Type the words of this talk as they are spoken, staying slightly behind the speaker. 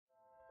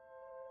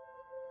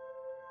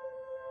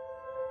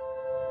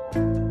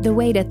The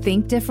way to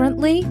think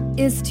differently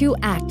is to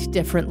act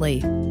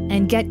differently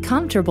and get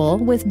comfortable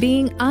with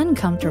being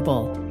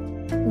uncomfortable.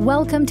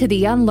 Welcome to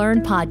the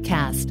Unlearn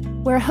Podcast,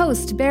 where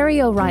host Barry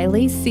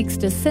O'Reilly seeks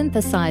to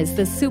synthesize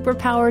the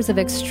superpowers of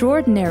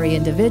extraordinary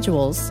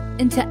individuals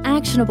into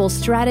actionable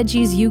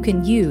strategies you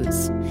can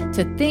use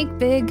to think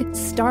big,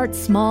 start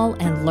small,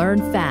 and learn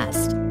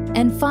fast,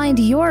 and find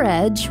your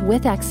edge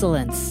with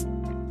excellence.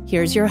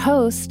 Here's your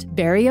host,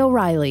 Barry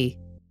O'Reilly.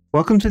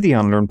 Welcome to the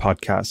Unlearn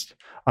Podcast.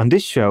 On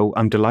this show,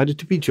 I'm delighted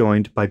to be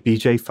joined by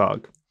BJ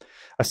Fogg,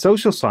 a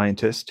social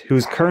scientist who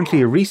is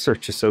currently a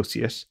research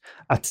associate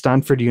at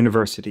Stanford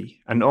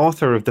University and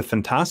author of the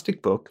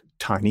fantastic book,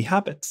 Tiny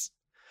Habits.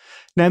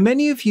 Now,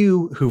 many of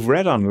you who've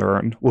read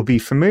Unlearn will be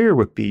familiar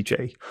with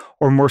BJ,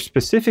 or more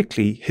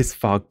specifically, his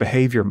Fogg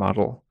behavior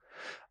model.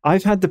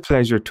 I've had the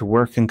pleasure to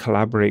work and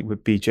collaborate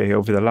with BJ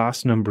over the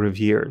last number of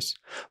years,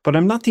 but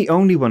I'm not the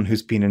only one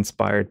who's been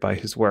inspired by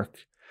his work.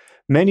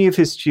 Many of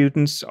his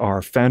students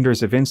are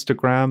founders of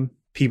Instagram,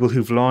 people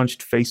who've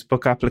launched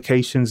Facebook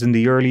applications in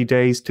the early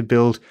days to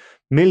build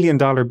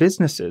million-dollar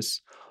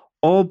businesses,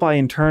 all by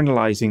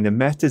internalizing the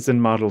methods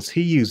and models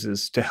he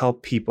uses to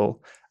help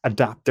people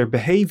adapt their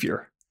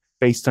behavior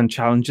based on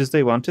challenges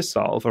they want to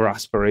solve or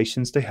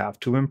aspirations they have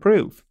to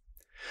improve.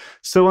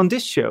 So on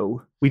this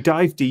show, we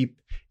dive deep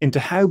into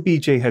how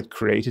BJ had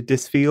created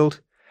this field,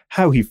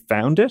 how he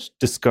found it,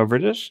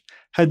 discovered it,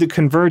 how the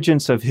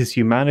convergence of his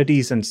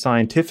humanities and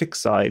scientific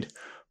side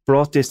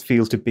brought this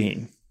field to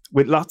being,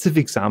 with lots of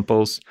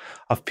examples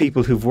of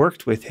people who've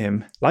worked with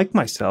him, like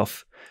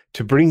myself,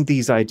 to bring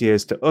these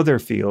ideas to other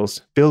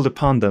fields, build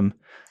upon them,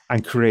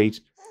 and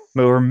create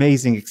more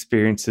amazing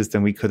experiences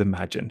than we could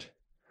imagine.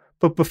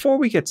 But before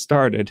we get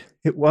started,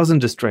 it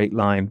wasn't a straight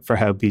line for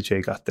how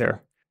BJ got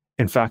there.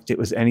 In fact, it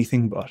was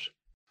anything but.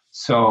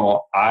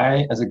 So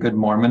I, as a good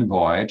Mormon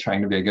boy,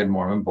 trying to be a good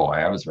Mormon boy,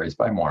 I was raised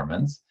by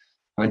Mormons,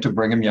 went to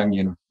Brigham Young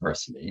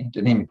University,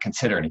 didn't even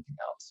consider anything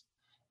else.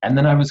 And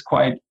then I was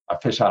quite a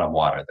fish out of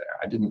water there.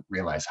 I didn't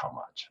realize how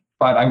much.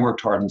 But I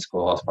worked hard in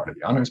school as part of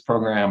the honors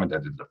program and I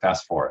did the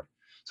fast forward.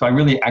 So I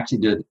really actually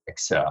did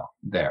excel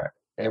there.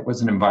 It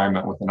was an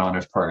environment with an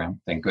honors program,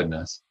 thank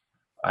goodness.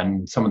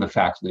 And some of the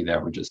faculty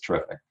there were just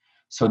terrific.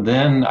 So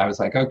then I was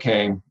like,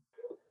 okay,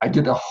 I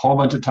did a whole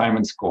bunch of time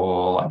in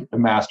school. I did a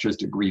master's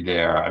degree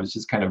there. I was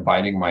just kind of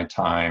biding my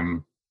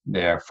time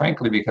there,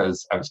 frankly,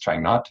 because I was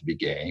trying not to be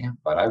gay,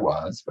 but I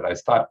was. But I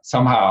thought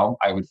somehow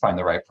I would find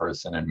the right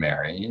person and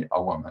marry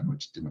a woman,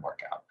 which didn't work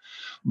out.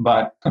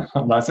 But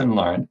lesson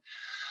learned.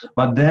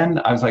 But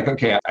then I was like,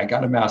 okay, I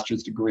got a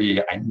master's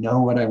degree. I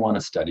know what I want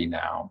to study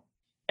now.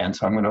 And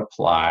so I'm going to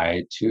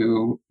apply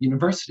to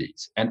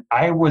universities. And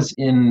I was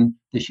in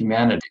the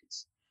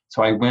humanities.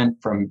 So I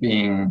went from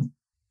being,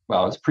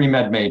 well, I was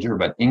pre-med major,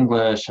 but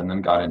English, and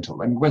then got into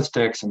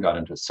linguistics and got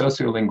into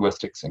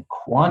sociolinguistics and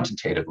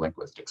quantitative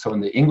linguistics. So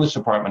in the English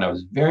department, I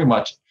was very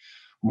much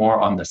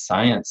more on the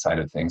science side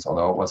of things,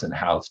 although it wasn't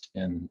housed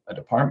in a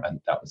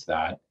department that was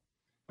that.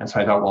 And so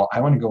I thought, well,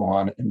 I want to go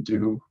on and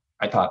do,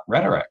 I thought,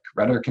 rhetoric.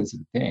 Rhetoric is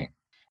the thing.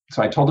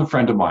 So I told a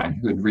friend of mine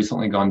who had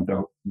recently gone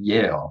to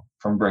Yale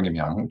from Brigham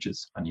Young, which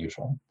is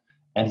unusual.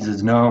 And he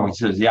says, no, he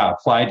says, yeah,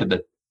 apply to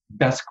the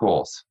best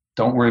schools.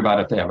 Don't worry about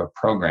if they have a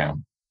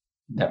program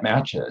that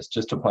matches,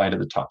 just apply to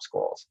the top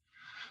schools.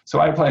 So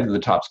I applied to the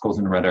top schools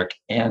in rhetoric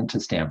and to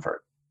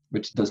Stanford,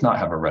 which does not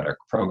have a rhetoric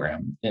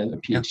program, a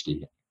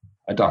PhD,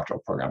 a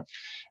doctoral program.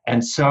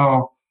 And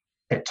so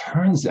it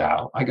turns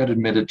out I got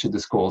admitted to the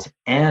schools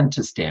and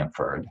to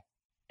Stanford.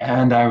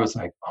 And I was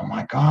like, oh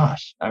my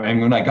gosh. I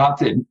mean, when I got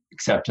the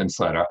acceptance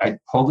letter, I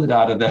pulled it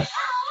out of the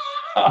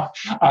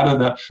out of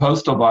the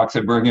postal box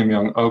at Brigham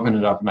Young, opened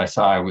it up, and I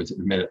saw I was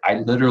admitted. I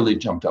literally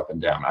jumped up and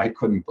down. I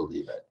couldn't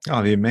believe it.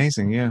 Oh, the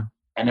amazing, yeah.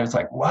 And it was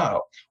like,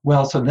 wow.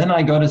 Well, so then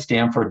I go to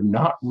Stanford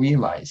not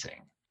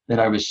realizing that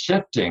I was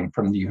shifting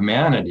from the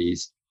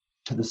humanities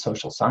to the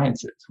social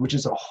sciences, which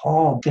is a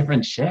whole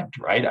different shift,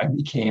 right? I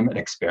became an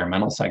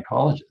experimental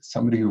psychologist,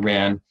 somebody who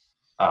ran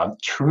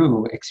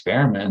true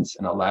experiments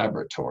in a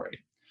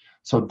laboratory.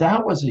 So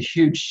that was a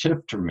huge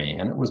shift for me.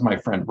 And it was my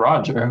friend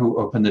Roger who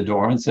opened the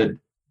door and said,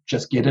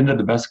 just get into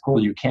the best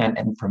school you can.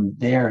 And from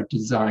there,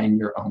 design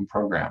your own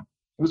program.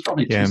 It was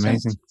probably two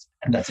sentences.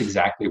 And that's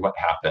exactly what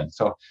happened.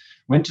 So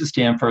went to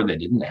Stanford. They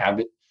didn't have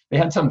it. They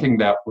had something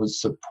that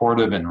was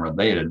supportive and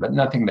related, but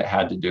nothing that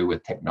had to do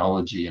with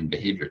technology and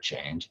behavior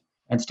change.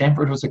 And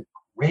Stanford was a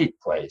great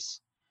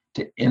place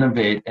to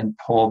innovate and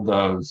pull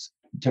those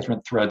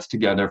different threads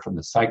together from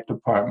the psych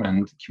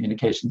department, the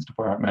communications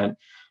department,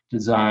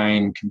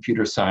 design,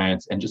 computer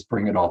science, and just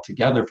bring it all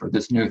together for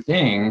this new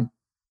thing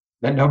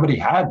that nobody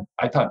had.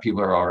 I thought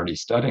people are already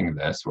studying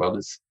this. Well,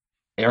 this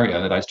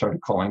area that I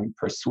started calling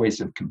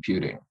persuasive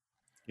computing.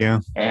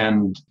 Yeah.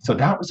 And so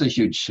that was a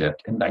huge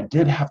shift. And I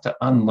did have to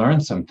unlearn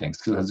some things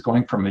because I was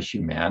going from a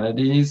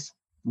humanities,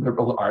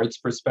 liberal arts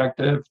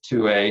perspective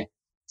to a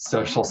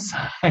social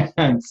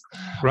science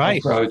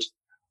approach.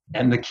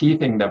 And the key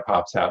thing that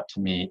pops out to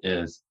me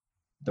is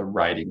the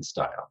writing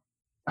style.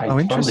 I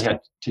totally had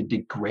to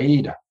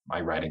degrade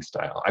my writing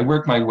style. I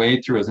worked my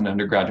way through as an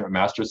undergraduate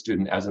master's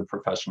student as a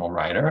professional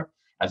writer,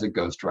 as a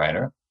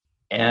ghostwriter.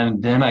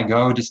 And then I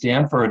go to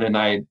Stanford,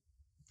 and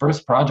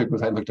first project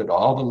was I looked at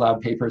all the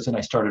lab papers and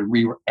I started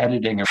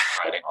re-editing and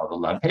writing all the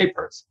lab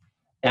papers.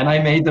 And I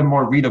made them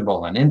more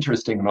readable and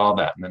interesting and all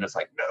that. And then it's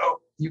like, no,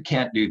 you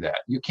can't do that.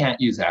 You can't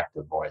use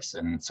active voice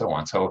and so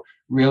on. So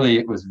really,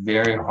 it was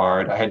very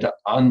hard. I had to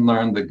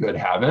unlearn the good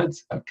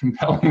habits of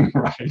compelling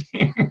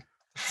writing.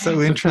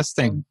 So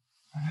interesting.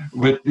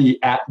 With the,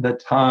 at the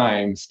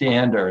time,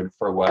 standard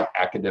for what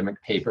academic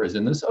papers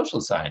in the social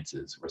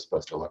sciences were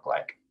supposed to look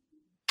like.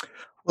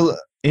 Well,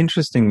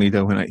 interestingly,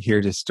 though, when I hear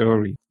this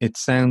story, it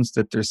sounds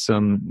that there's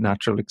some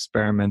natural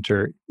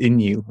experimenter in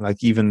you.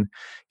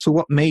 So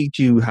what made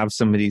you have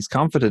some of these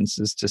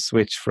confidences to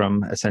switch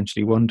from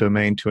essentially one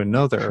domain to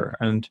another?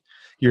 And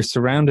you're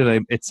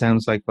surrounded, it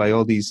sounds like, by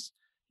all these,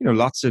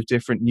 lots of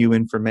different new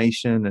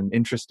information and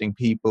interesting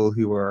people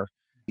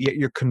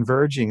you're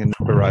converging a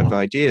number of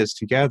ideas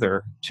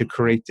together to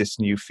create this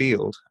new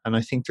field. And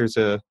I think there's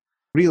a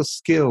real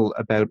skill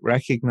about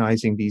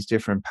recognizing these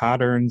different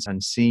patterns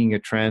and seeing a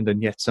trend,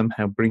 and yet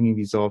somehow bringing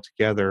these all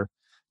together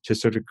to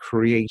sort of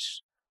create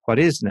what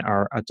is,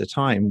 or at the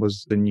time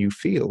was, the new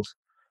field.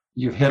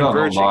 You've hit on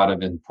a lot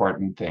of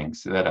important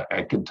things that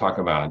I could talk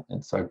about,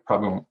 and so I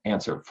probably won't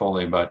answer it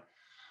fully. But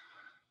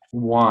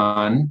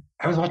one,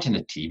 I was watching a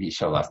TV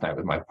show last night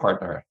with my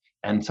partner,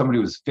 and somebody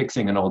was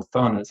fixing an old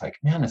phone, and it's like,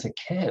 man, as a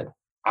kid,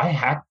 I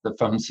hacked the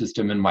phone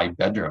system in my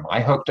bedroom.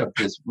 I hooked up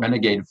this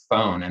renegade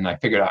phone, and I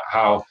figured out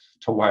how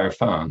to wire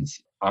phones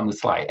on the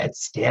sly at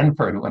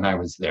Stanford when I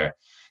was there.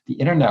 The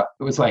internet,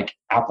 it was like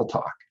Apple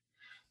Talk.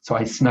 So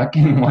I snuck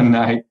in one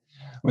night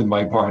with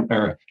my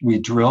partner. We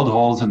drilled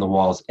holes in the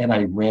walls, and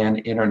I ran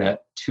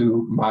internet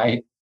to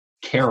my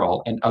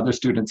Carol and other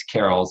students'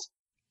 Carol's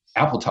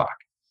Apple Talk.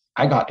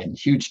 I got in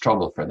huge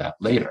trouble for that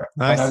later.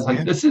 Nice. But I was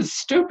like, this is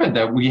stupid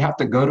that we have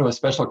to go to a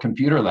special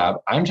computer lab.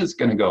 I'm just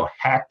going to go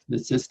hack the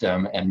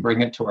system and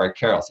bring it to our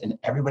Carols, and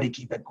everybody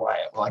keep it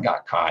quiet. Well, I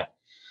got caught.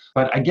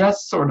 But I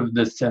guess sort of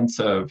this sense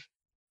of,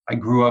 I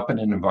grew up in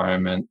an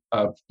environment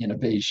of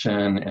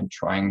innovation and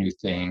trying new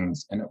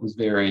things, and it was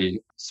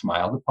very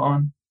smiled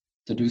upon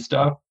to do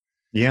stuff.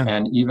 Yeah.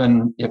 And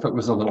even if it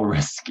was a little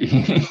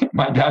risky,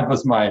 my dad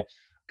was my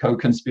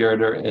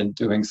co-conspirator in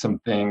doing some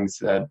things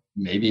that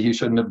maybe he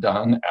shouldn't have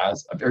done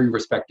as a very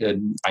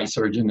respected eye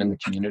surgeon in the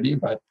community.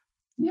 But,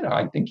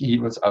 I think he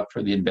was up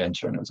for the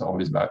adventure, and it was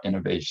always about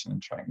innovation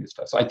and trying new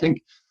stuff. So I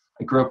think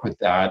I grew up with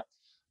that.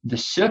 The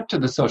shift to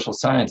the social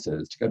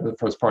sciences, to go to the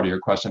first part of your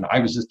question, I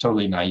was just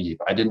totally naive.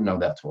 I didn't know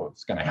that's what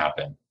was going to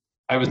happen.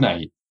 I was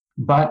naive.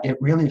 But it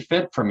really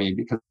fit for me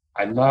because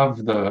I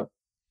love the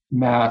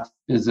math,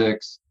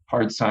 physics,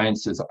 hard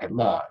sciences I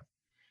love.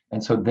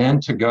 And so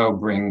then to go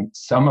bring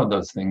some of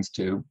those things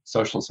to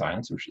social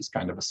science, which is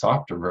kind of a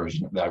softer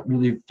version of that,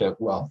 really fit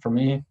well for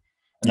me.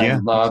 And I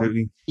love,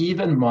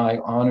 even my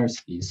honors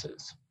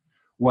thesis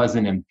was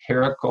an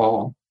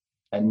empirical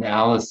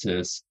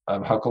analysis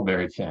of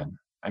Huckleberry Finn.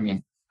 I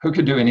mean, who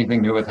could do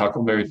anything new with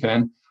Huckleberry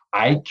Finn?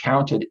 I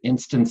counted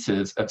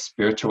instances of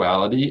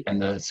spirituality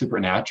and the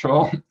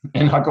supernatural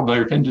in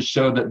Huckleberry Finn to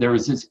show that there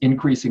was this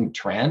increasing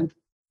trend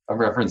of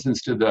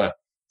references to the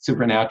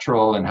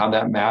supernatural and how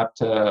that mapped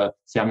to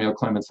Samuel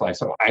Clement's life.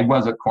 So I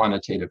was a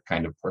quantitative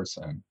kind of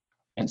person.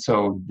 And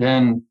so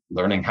then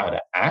learning how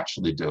to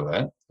actually do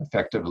it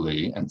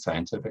effectively and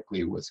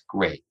scientifically was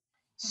great.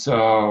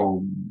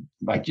 So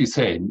like you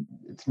say,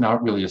 it's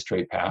not really a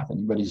straight path.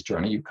 Anybody's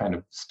journey, you kind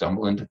of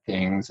stumble into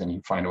things and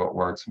you find what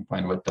works and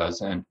find what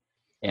doesn't.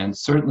 And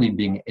certainly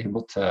being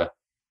able to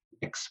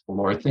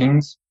explore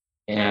things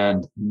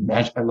and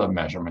measure, I love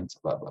measurements,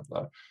 blah, blah,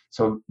 blah.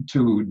 So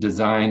to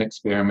design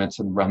experiments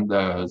and run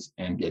those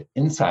and get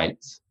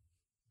insights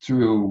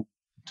through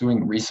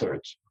doing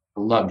research,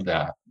 I loved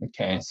that.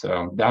 Okay,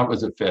 so that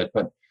was a fit.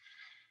 But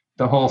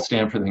the whole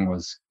Stanford thing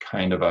was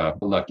kind of a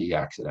lucky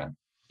accident.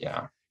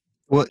 Yeah.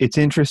 Well, it's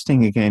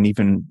interesting, again,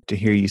 even to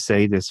hear you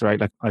say this, right?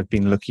 Like, I've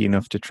been lucky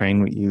enough to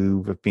train with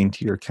you. I've been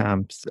to your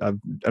camps. I've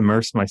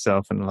immersed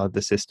myself in a lot of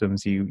the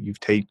systems you've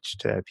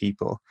taught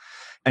people.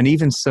 And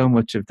even so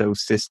much of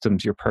those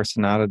systems, your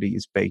personality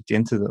is baked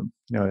into them.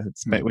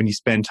 When you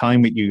spend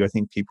time with you, I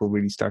think people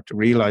really start to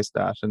realize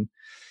that. And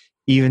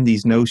even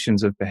these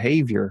notions of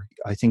behavior,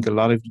 I think a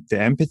lot of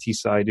the empathy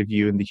side of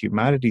you and the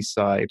humanities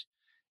side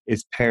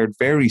is paired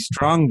very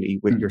strongly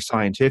with your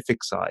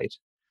scientific side.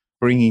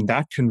 Bringing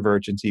that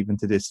convergence even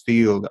to this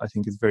field, I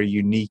think, is very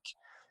unique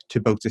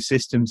to both the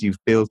systems you've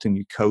built and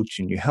you coach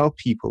and you help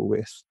people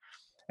with.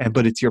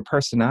 But it's your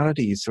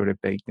personality is sort of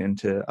baked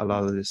into a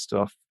lot of this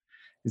stuff.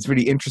 It's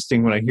really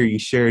interesting when I hear you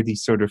share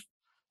these sort of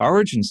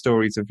origin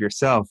stories of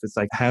yourself. It's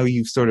like how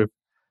you've sort of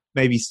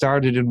maybe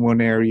started in one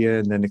area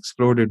and then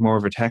explored more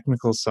of a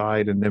technical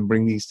side and then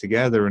bring these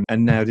together.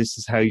 And now this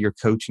is how you're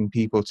coaching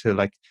people to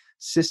like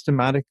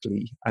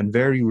systematically and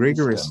very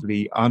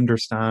rigorously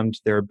understand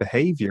their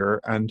behavior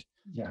and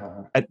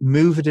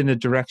move it in a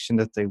direction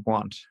that they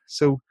want.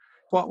 So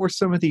what were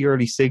some of the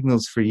early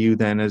signals for you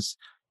then as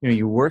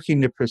you're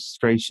working the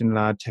Prostration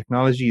Lab.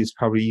 Technology is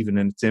probably even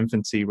in its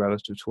infancy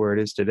relative to where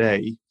it is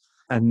today.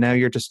 And now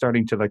you're just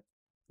starting to like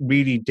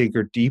really dig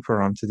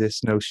deeper onto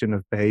this notion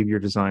of behavior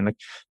design. Like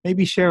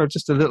maybe share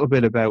just a little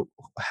bit about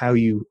how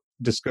you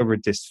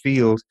discovered this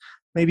field,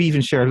 maybe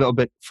even share a little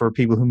bit for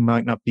people who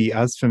might not be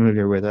as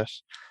familiar with it,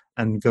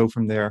 and go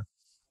from there.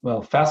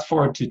 Well, fast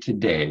forward to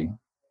today,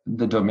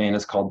 the domain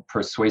is called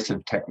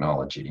persuasive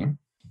technology.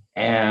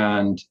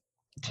 And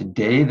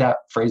today that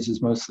phrase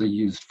is mostly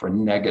used for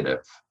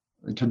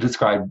to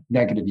describe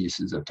negative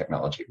uses of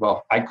technology.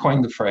 Well, I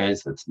coined the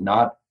phrase. That's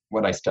not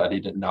what I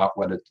studied and not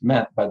what it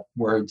meant, but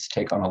words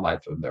take on a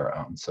life of their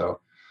own. So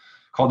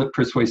called it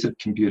persuasive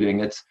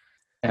computing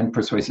and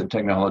persuasive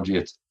technology.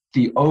 It's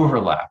the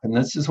overlap. And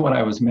this is what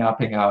I was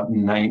mapping out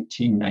in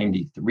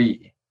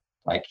 1993.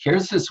 Like,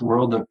 here's this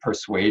world of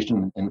persuasion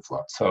and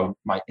influence. So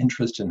my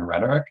interest in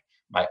rhetoric,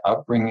 my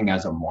upbringing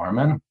as a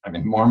Mormon, I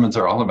mean, Mormons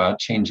are all about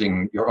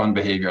changing your own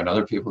behavior and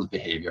other people's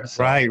behavior.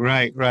 So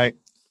Right.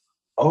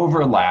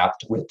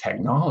 overlapped with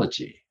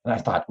technology. And I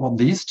thought, well,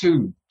 these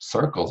two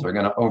circles are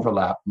going to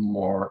overlap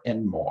more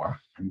and more.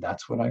 And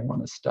that's what I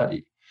want to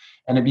study.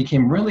 And it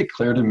became really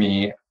clear to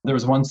me. There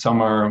was one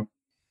summer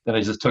that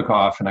I just took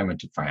off and I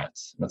went to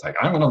France. And it's like,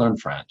 I'm going to learn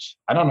French.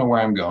 I don't know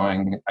where I'm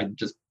going. I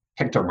just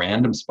picked a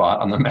random spot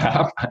on the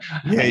map. I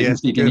didn't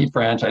speak any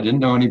French. I didn't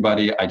know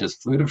anybody. I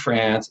just flew to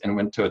France and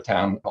went to a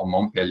town called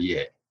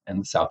Montpellier in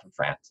the south of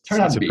France.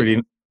 It's a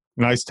pretty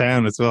nice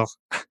town as well.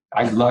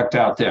 I lucked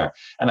out there.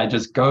 And I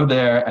just go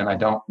there and I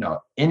don't know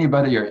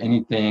anybody or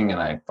anything.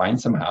 And I find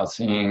some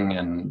housing.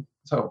 And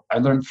so I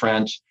learned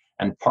French.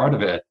 And part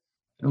of it,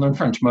 I learned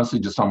French mostly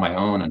just on my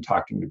own and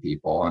talking to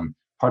people. And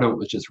part of it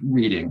was just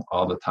reading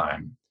all the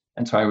time.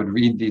 And so I would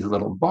read these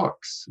little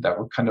books that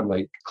were kind of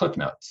like Cliff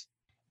Notes.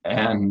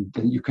 And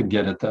you could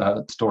get at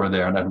the store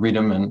there, and I'd read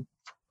them in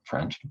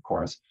French, of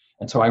course.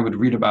 And so I would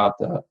read about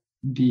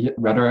the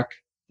rhetoric,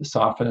 the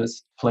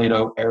sophists,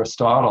 Plato,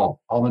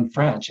 Aristotle, all in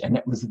French. And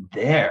it was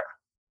there.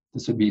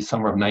 This would be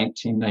summer of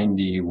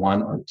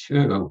 1991 or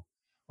 2,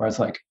 where I was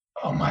like,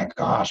 oh my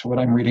gosh, what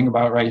I'm reading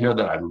about right here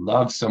that I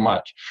love so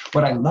much.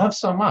 What I love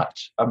so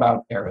much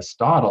about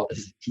Aristotle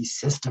is he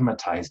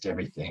systematized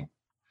everything.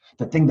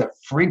 The thing that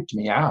freaked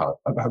me out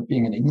about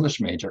being an English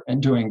major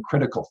and doing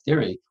critical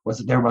theory was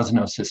that there was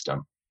no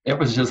system. It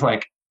was just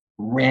like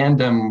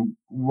random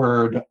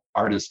word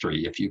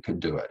artistry, if you could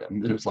do it.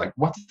 And it was like,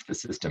 what's the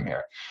system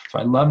here? So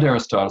I loved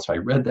Aristotle. So I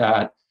read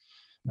that.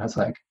 And I was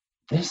like,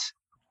 this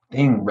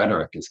thing,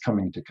 rhetoric, is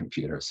coming to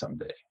computers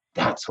someday.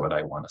 That's what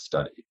I want to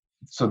study.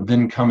 So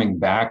then coming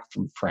back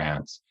from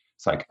France,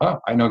 it's like, oh,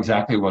 I know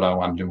exactly what I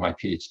want to do my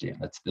PhD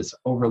in. It's this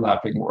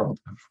overlapping world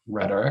of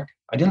rhetoric.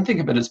 I didn't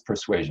think of it as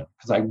persuasion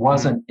because I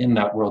wasn't in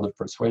that world of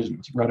persuasion. It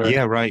was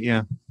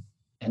rhetoric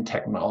and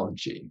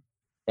technology.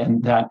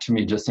 And that to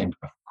me just seemed,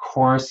 of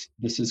course,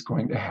 this is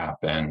going to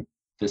happen.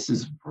 This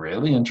is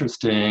really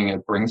interesting.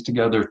 It brings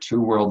together two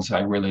worlds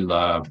I really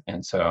love.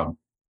 And so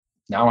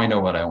now I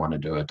know what I want to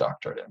do a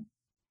doctorate in.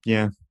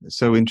 Yeah,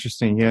 so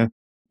interesting. Yeah.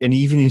 And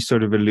even you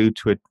sort of allude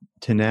to it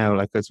to now,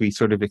 like as we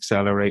sort of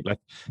accelerate, like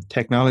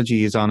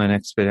technology is on an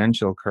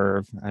exponential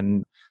curve.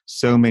 And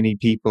so many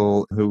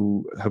people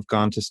who have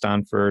gone to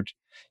Stanford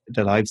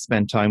that I've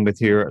spent time with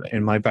here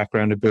in my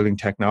background of building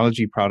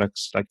technology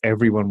products, like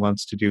everyone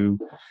wants to do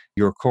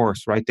your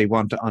course, right? They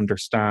want to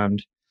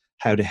understand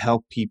how to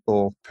help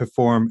people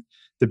perform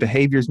the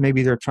behaviors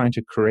maybe they're trying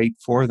to create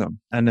for them.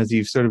 And as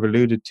you've sort of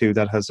alluded to,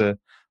 that has a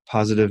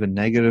positive and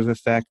negative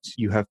effect.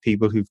 You have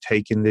people who've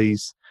taken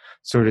these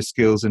sort of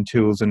skills and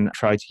tools and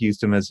try to use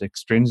them as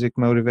extrinsic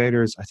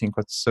motivators. I think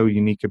what's so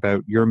unique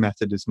about your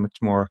method is much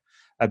more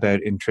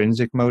about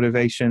intrinsic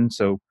motivation.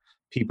 So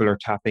people are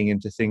tapping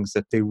into things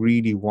that they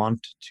really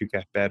want to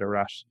get better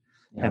at.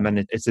 Yeah.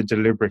 And it's a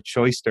deliberate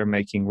choice they're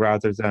making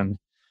rather than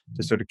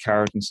the sort of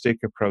carrot and stick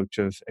approach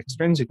of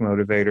extrinsic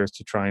motivators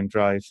to try and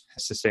drive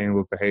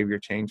sustainable behavior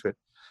change with,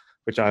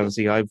 which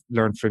obviously I've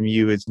learned from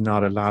you is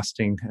not a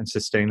lasting and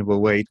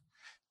sustainable way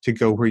to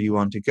go where you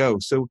want to go.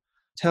 So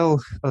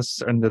tell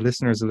us and the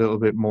listeners a little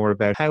bit more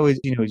about how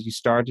you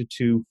started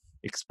to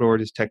explore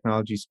this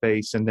technology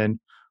space and then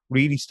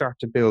really start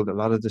to build a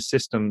lot of the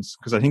systems,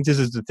 because I think this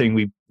is the thing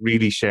we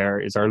really share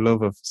is our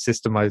love of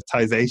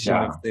systematization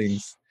of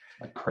things.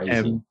 Like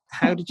crazy.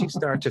 How did you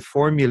start to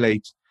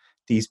formulate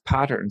these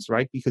patterns,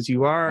 right? Because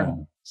you are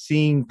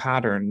seeing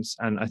patterns,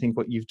 and I think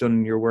what you've done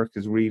in your work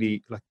is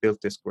really like built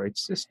this great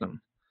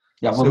system.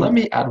 Yeah, well, let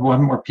me add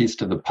one more piece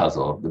to the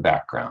puzzle, the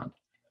background.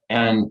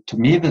 And to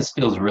me, this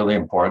feels really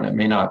important. It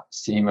may not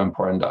seem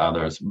important to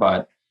others,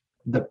 but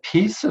the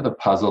piece of the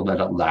puzzle that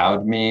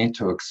allowed me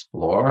to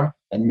explore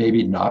and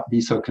maybe not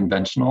be so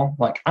conventional,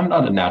 like I'm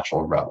not a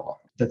natural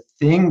rebel. The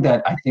thing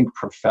that I think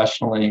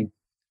professionally,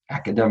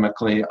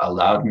 academically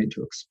allowed me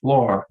to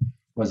explore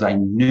was I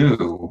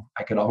knew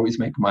I could always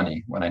make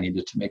money when I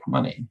needed to make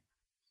money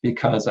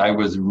because I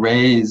was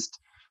raised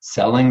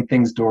selling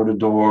things door to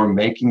door,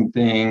 making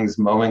things,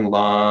 mowing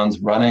lawns,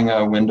 running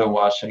a window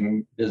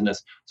washing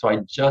business. So I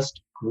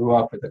just grew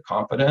up with the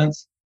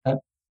confidence that,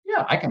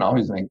 yeah, I can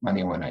always make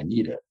money when I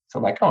need it. So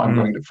like, oh, I'm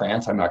going to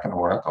France, I'm not going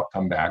to work, I'll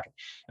come back.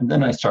 And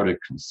then I started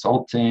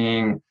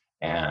consulting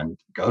and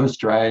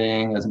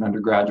ghostwriting as an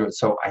undergraduate.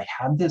 So I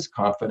had this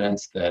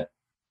confidence that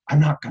I'm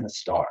not going to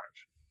starve.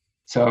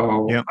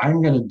 So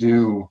I'm going to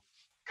do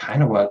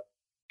kind of what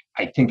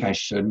I think I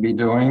should be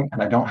doing,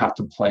 and I don't have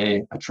to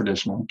play a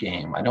traditional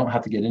game. I don't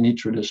have to get any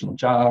traditional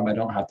job. I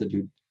don't have to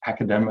do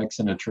academics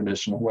in a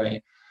traditional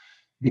way,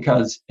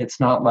 because it's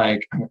not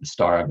like I'm going to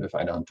starve if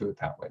I don't do it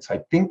that way. So I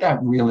think that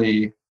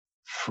really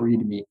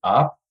freed me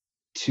up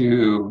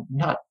to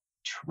not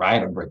try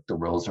to break the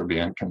rules or be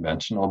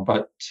unconventional,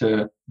 but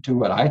to do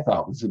what I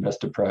thought was the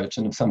best approach.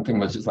 And if something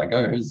was just like,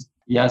 oh,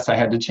 yes, I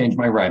had to change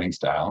my writing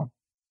style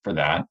for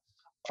that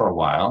for a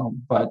while.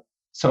 But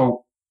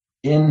so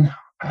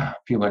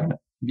people are going to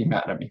be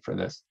mad at me for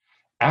this.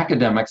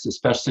 Academics,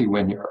 especially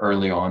when you're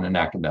early on in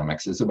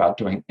academics, is about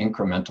doing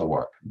incremental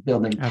work,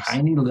 building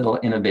tiny little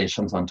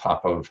innovations on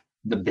top of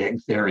the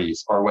big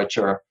theories or what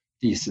your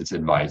thesis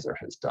advisor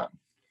has done.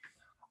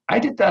 I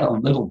did that a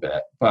little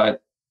bit,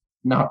 but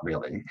not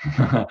really.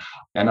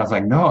 And I was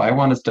like, no, I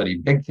want to study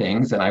big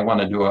things and I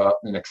want to do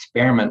an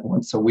experiment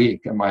once a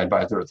week. And my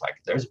advisor was like,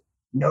 there's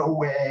no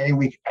way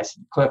I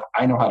said, Cliff,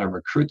 I know how to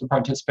recruit the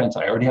participants.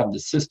 I already have the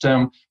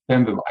system.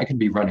 Bim, bim. I could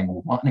be running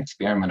one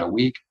experiment a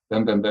week.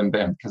 Bim, bim, bim,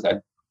 bim. Because I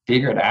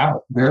figured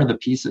out where are the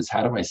pieces,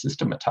 how do I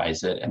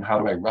systematize it, and how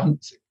do I run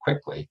it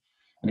quickly?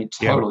 And he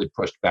totally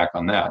pushed back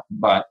on that.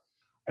 But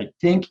I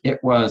think it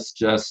was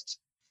just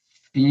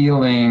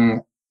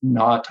feeling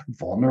not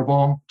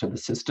vulnerable to the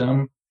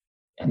system.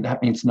 And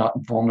that means not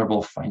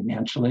vulnerable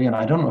financially. And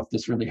I don't know if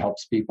this really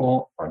helps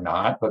people or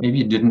not, but maybe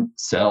you didn't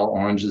sell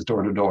oranges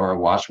door to door or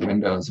wash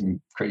windows and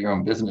create your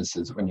own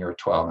businesses when you were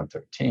 12 and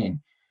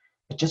 13.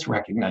 But just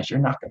recognize you're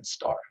not going to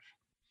starve.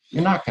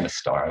 You're not going to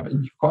starve.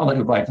 And your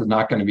quality of life is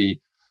not going to be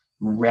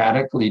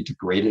radically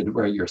degraded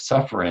where you're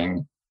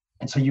suffering.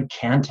 And so you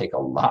can take a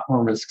lot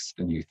more risks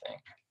than you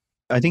think.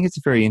 I think it's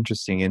a very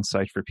interesting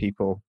insight for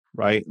people,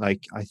 right?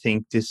 Like, I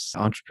think this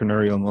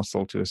entrepreneurial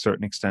muscle, to a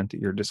certain extent,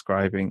 that you're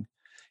describing,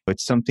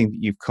 it's something that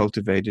you've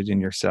cultivated in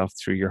yourself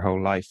through your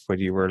whole life,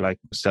 whether you were like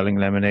selling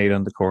lemonade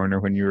on the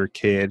corner when you were a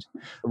kid,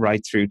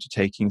 right through to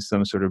taking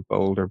some sort of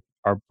bold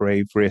or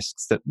brave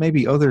risks that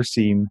maybe others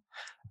seem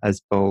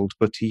as bold,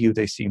 but to you,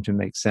 they seem to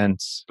make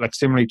sense. Like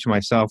similarly to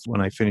myself,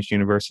 when I finished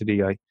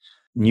university, I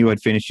knew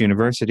I'd finished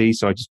university.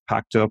 So I just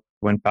packed up,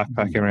 went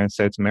backpacking around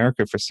South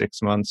America for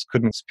 6 months,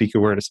 couldn't speak a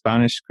word of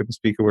Spanish, couldn't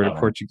speak a word of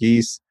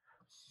Portuguese.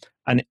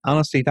 And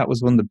honestly, that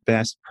was one of the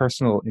best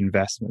personal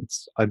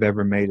investments I've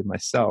ever made in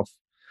myself,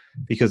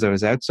 because I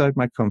was outside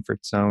my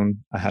comfort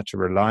zone. I had to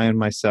rely on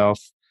myself.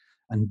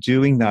 And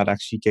doing that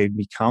actually gave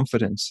me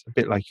confidence, a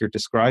bit like you're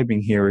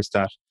describing here, is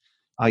that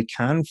I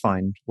can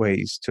find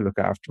ways to look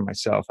after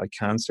myself. I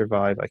can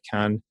survive. I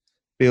can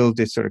build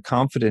this sort of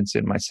confidence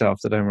in myself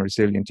that I'm a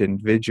resilient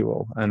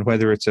individual. And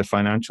whether it's a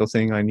financial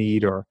thing I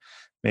need, or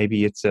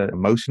maybe it's an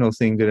emotional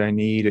thing that I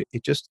need,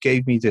 it just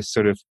gave me this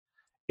sort of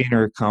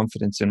inner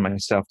confidence in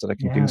myself that I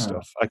can do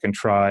stuff. I can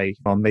try,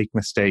 I'll make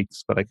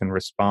mistakes, but I can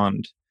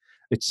respond.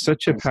 It's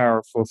such a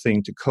powerful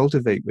thing to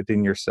cultivate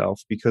within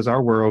yourself, because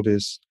our world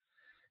is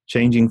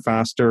changing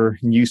faster.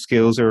 New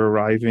skills are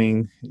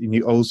arriving.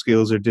 New old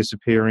skills are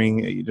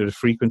disappearing. The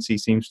frequency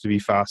seems to be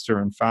faster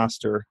and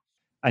faster.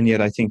 And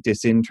yet I think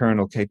this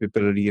internal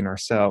capability in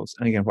ourselves,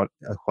 and again,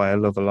 why I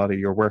love a lot of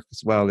your work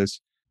as well,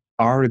 is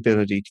our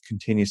ability to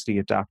continuously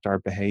adapt our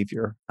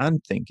behavior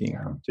and thinking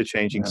to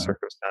changing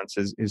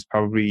circumstances is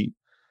probably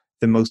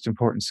the most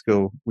important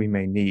skill we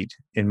may need,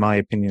 in my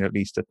opinion, at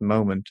least at the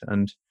moment.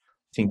 And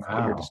I think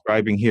what you're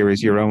describing here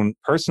is your own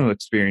personal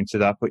experience of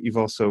that, but you've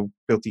also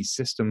built these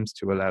systems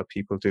to allow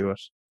people to do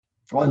it.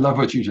 Well, I love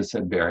what you just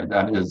said, Barry.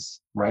 That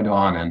is right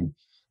on. And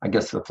I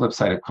guess the flip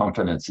side of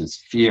confidence is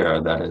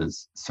fear that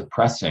is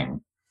suppressing,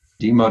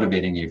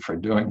 demotivating you for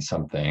doing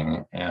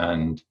something.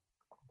 And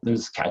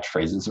there's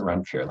catchphrases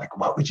around fear, like,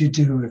 what would you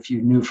do if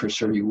you knew for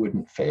sure you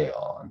wouldn't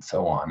fail, and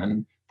so on.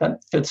 And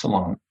that fits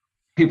along.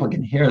 People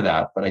can hear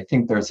that, but I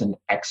think there's an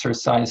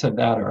exercise of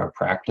that, or a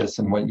practice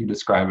in what you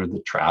described as the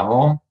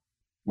travel,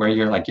 where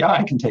you're like, yeah,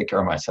 I can take care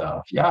of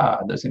myself. Yeah,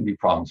 there's going to be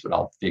problems, but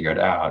I'll figure it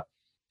out.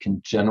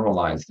 Can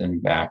generalize then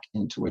back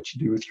into what you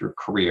do with your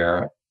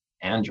career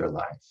and your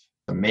life.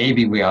 So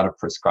maybe we ought to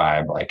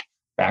prescribe like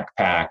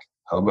backpack,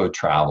 hobo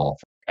travel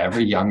for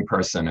every young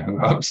person who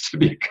hopes to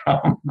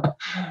become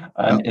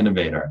an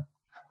innovator.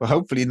 Well,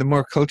 hopefully the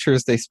more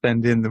cultures they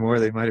spend in, the more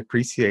they might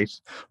appreciate.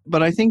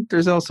 But I think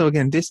there's also,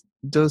 again, this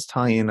does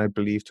tie in, I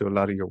believe, to a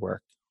lot of your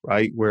work,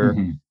 right? Where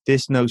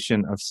this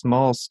notion of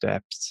small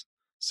steps,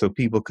 so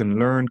people can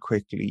learn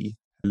quickly,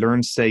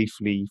 learn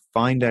safely,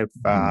 find out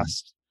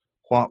fast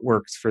what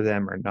works for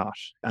them or not,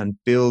 and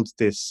build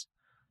this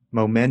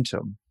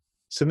momentum.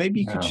 So maybe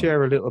you could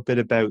share a little bit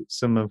about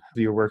some of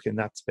your work in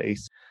that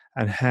space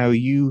and how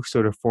you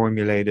sort of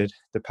formulated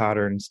the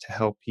patterns to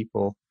help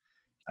people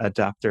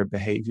adapt their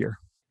behavior.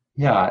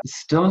 Yeah,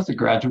 still as a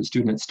graduate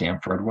student at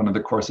Stanford, one of the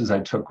courses I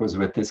took was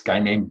with this guy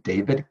named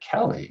David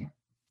Kelly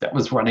that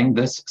was running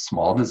this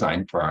small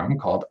design firm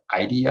called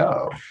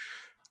IDEO.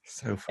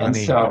 So And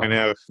funny. so, I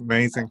know.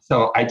 Amazing.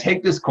 so I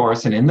take this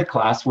course, and in the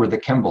class were the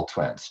Kimball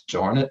twins,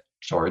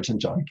 George and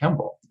John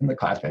Kimball. In the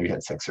class, maybe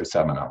had 6 or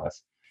 7 of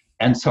us.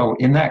 And so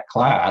in that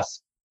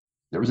class,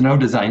 there was no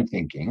design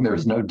thinking. There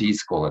was no D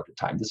school at the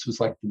time. This was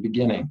like the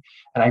beginning.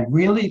 And I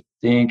really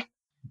think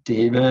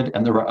David,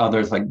 and there were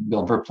others like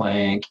Bill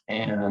Verplank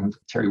and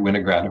Terry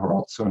Winograd, who were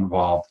also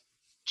involved,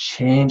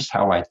 changed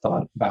how I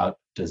thought about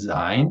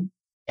design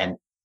and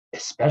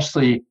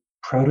especially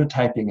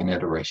prototyping and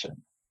iteration.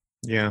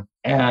 Yeah.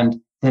 And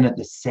then at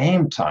the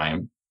same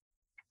time,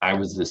 I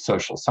was this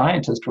social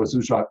scientist,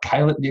 was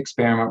pilot the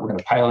experiment. We're going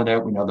to pilot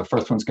it. We know the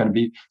first one's going to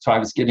be. So I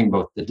was getting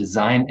both the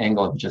design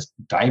angle of just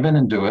dive in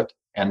and do it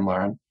and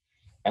learn,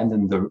 and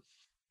then the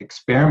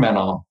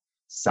experimental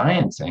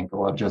science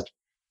angle of just,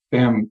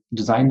 bam,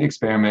 design the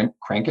experiment,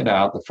 crank it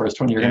out. The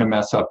first one you're going to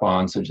mess up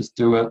on. So just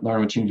do it,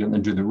 learn what you do, and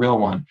then do the real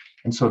one.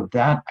 And so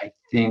that, I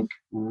think,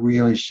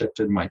 really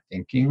shifted my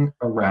thinking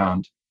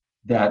around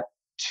that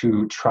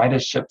to try to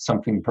ship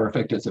something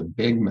perfect is a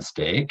big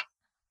mistake,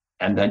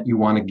 and that you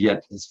want to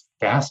get as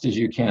fast as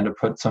you can to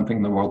put something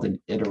in the world and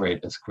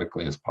iterate as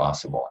quickly as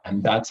possible.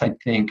 And that's, I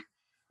think,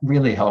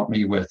 really helped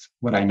me with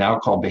what I now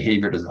call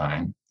behavior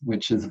design,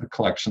 which is the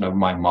collection of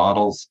my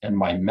models and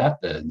my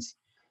methods,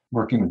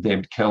 working with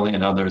David Kelly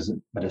and others,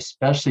 but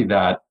especially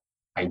that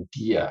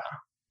idea,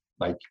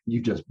 like you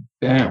just,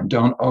 bam,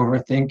 don't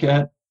overthink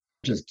it.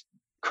 Just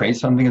create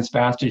something as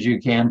fast as you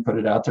can, put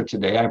it out there.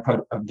 Today, I put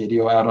a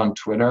video out on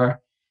Twitter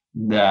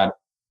that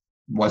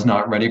was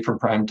not ready for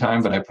prime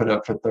time, but I put it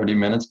up for 30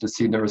 minutes to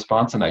see the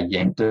response, and I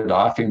yanked it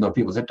off, even though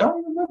people said,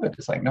 don't remove it.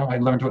 It's like, no, I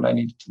learned what I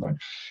needed to learn.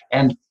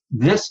 And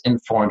this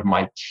informed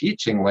my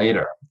teaching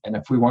later. And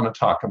if we want to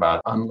talk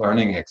about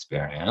unlearning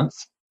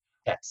experience,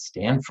 at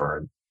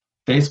Stanford,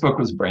 Facebook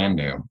was brand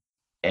new,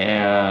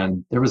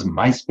 and there was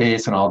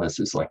MySpace and all this.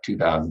 This is like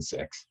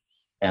 2006.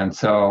 And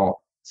so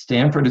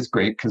Stanford is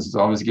great because it's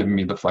always given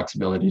me the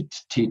flexibility to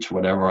teach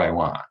whatever I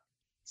want.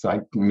 So I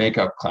can make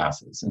up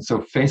classes. And so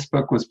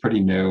Facebook was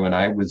pretty new, and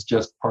I was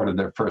just part of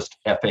their first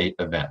F8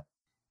 event.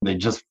 They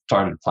just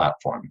started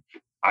Platform.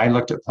 I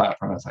looked at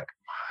Platform, I was like,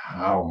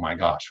 oh my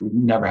gosh, we've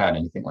never had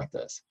anything like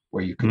this,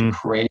 where you could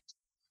create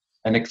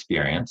an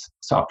experience,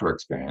 software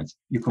experience.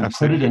 You can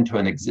put it into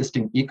an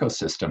existing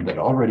ecosystem that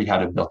already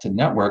had a built-in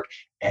network,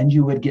 and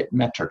you would get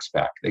metrics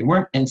back. They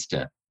weren't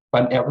instant,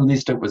 but at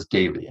least it was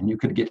daily, and you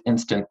could get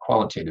instant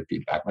qualitative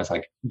feedback. And I was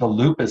like, the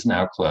loop is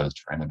now closed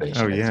for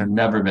innovation. Oh, yeah. It's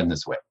never been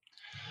this way.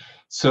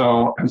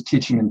 So I was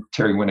teaching in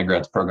Terry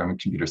Winograd's program in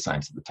computer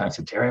science at the time. I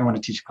said, Terry, I want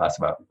to teach a class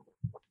about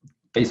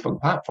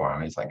Facebook platform.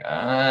 And he's like,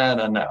 I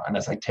don't know. And I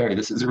was like, Terry,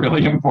 this is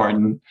really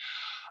important.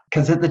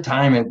 Because at the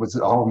time, it was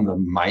all in the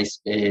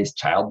MySpace,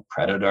 child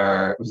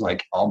predator. It was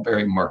like all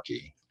very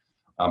murky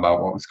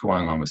about what was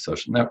going on with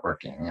social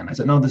networking. And I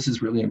said, no, this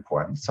is really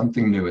important.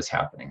 Something new is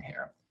happening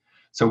here.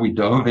 So we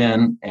dove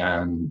in,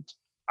 and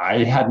I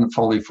hadn't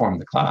fully formed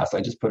the class.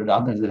 I just put it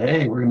out there and said,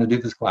 hey, we're going to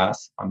do this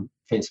class on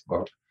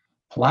Facebook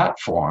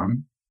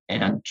platform,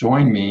 and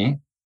join me.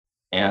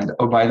 And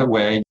oh, by the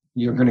way,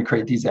 you're going to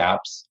create these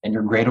apps, and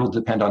your grade will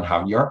depend on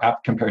how your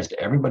app compares to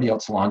everybody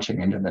else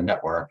launching into the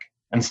network.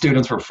 And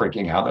students were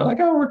freaking out. They're like,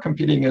 oh, we're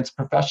competing against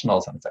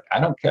professionals. And it's like, I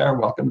don't care.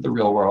 Welcome to the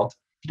real world.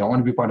 If you don't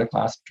want to be part of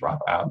class, drop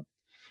out.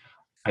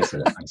 I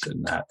said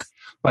that.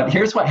 But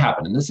here's what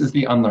happened, and this is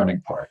the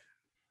unlearning part,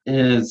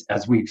 is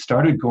as we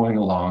started going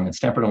along, and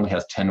Stanford only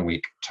has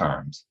 10-week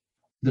terms,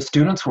 the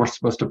students were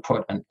supposed to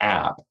put an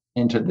app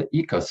into the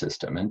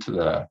ecosystem, into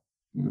the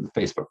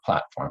Facebook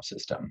platform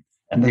system,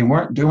 and they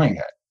weren't doing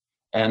it.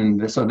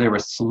 And so they were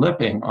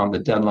slipping on the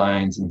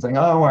deadlines and saying,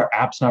 oh, our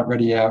app's not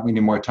ready yet. We need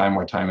more time.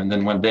 And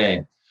then one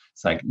day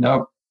it's like,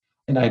 nope.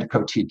 And I had a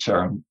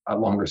co-teacher, a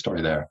longer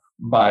story there.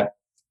 But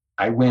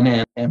I went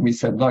in and we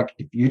said, look,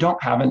 if you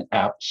don't have an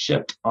app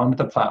shipped onto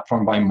the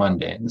platform by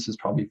Monday, and this is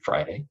probably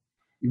Friday,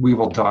 we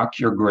will dock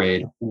your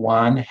grade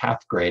 1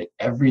 half grade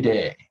every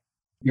day.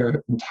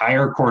 Your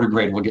entire quarter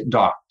grade will get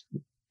docked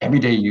every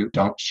day you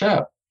don't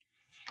ship.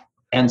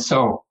 And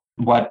so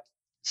what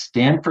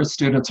Stanford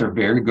students are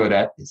very good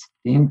at is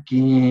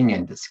thinking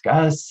and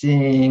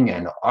discussing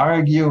and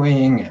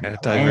arguing and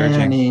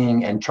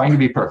planning and trying to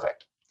be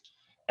perfect.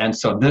 And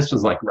so this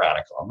was like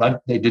radical,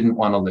 but they didn't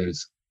want to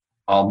lose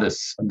all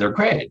this, their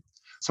grade.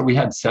 So we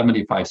had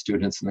 75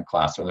 students in the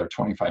class, or there were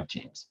 25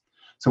 teams.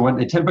 So what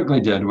they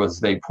typically did was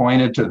they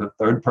pointed to the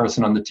third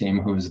person on the team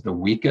who was the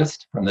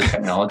weakest from the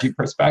technology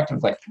perspective.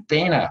 It's like,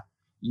 Dana,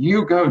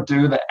 you go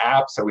do the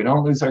app so we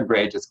don't lose our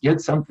grade. Just get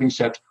something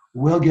shipped.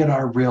 We'll get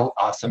our real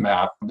awesome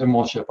app. Then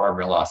we'll ship our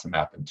real awesome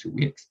app in 2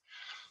 weeks.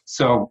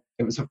 So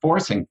it was a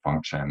forcing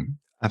function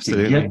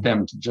to get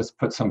them to just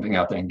put something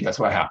out there. And guess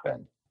what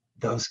happened?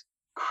 Those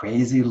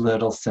crazy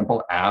little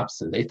simple apps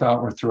that they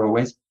thought were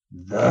throwaways,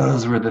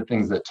 those were the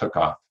things that took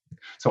off.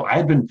 So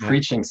I've been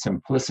preaching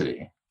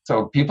simplicity.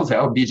 So people say,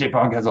 oh, BJ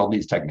Fogg has all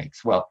these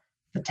techniques. Well,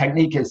 the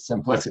technique is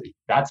simplicity.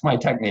 That's my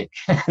technique,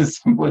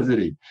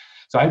 simplicity.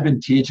 So I've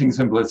been teaching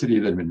simplicity.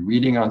 They've been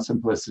reading on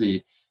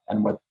simplicity.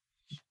 And what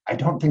I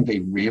don't think they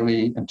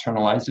really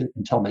internalized it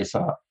until they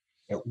saw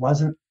it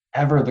wasn't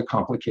ever the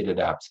complicated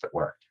apps that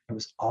worked. It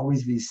was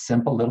always these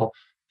simple little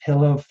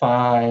pillow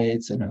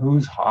fights and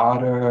who's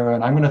hotter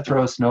and I'm going to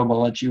throw a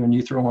snowball at you and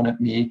you throw one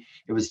at me.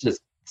 It was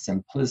just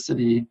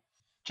simplicity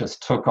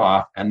just took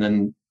off. And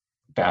then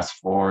fast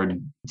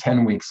forward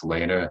 10 weeks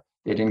later,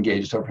 they'd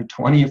engaged over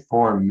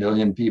 24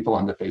 million people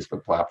on the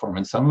Facebook platform,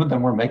 and some of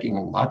them were making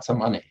lots of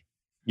money.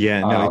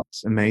 Yeah, no,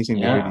 it's amazing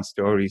to hear these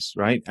stories,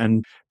 right?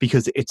 And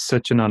because it's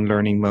such an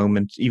unlearning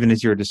moment, even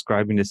as you're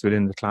describing this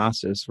within the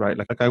classes, right?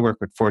 Like I work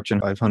with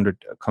Fortune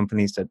 500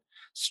 companies that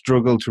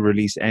struggle to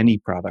release any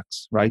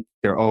products, right?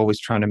 They're always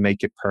trying to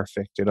make it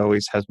perfect. It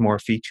always has more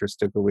features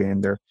to go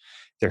in.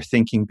 They're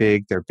thinking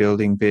big, they're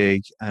building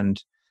big,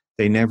 and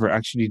they never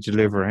actually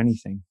deliver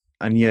anything.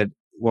 And yet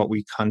what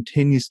we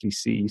continuously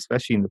see,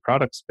 especially in the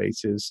product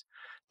space, is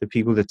the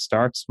people that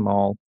start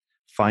small,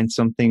 find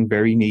something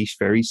very niche,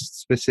 very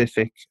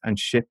specific, and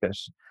ship it,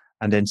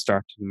 and then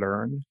start to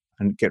learn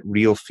and get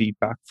real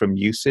feedback from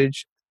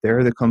usage.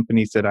 They're the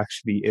companies that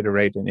actually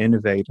iterate and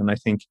innovate. And I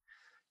think,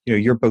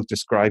 you're both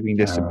describing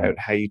this about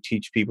how you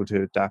teach people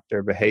to adapt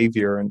their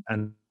behavior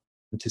and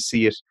to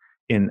see it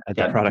in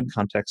the product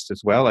context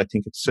as well. I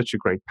think it's such a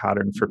great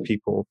pattern for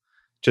people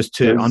just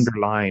to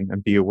underline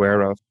and be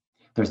aware of.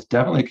 There's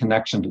definitely a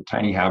connection to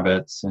Tiny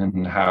Habits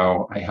and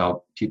how I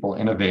help people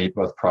innovate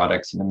both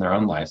products and in their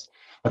own lives.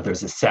 But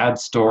there's a sad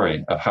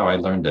story of how I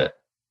learned it.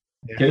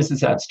 Yeah. Here's the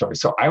sad story.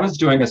 So I was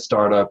doing a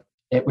startup.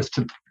 It was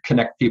to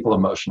connect people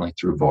emotionally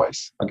through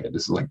voice. Okay,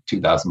 this is like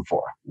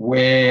 2004,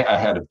 way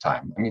ahead of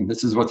time. I mean,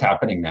 this is what's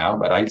happening now,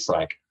 but I was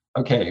like,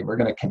 okay, we're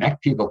going to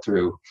connect people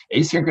through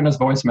asynchronous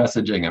voice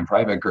messaging and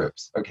private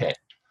groups. Okay,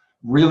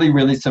 really,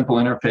 really simple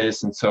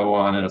interface and so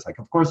on. And it's like,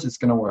 of course it's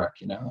going to work,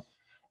 Yeah.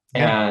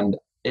 And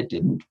it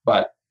didn't.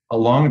 But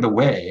along the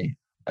way,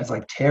 I was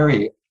like,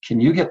 Terry,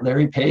 can you get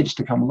Larry Page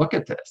to come look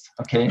at this?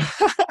 Okay.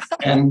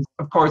 And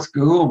of course,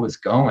 Google was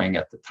going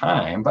at the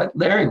time, but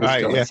Larry was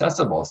still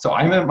accessible. So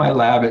I'm at my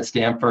lab at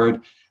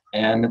Stanford,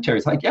 and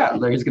Terry's like, yeah,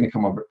 Larry's going to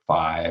come over at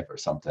 5 or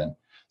something.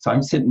 So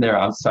I'm sitting there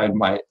outside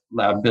my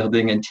lab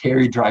building, and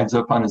Terry drives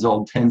up on his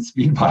old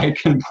 10-speed bike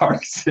and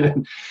parks it.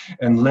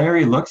 And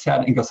Larry looks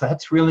at it and goes,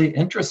 that's really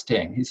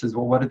interesting. He says,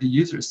 well, what did the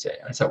users say?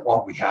 And I said,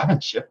 well, we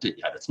haven't shipped it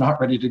yet. It's not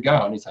ready to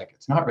go. And he's like,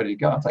 it's not ready to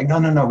go. It's like,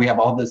 no, we have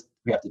all this.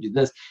 We have to do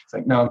this. It's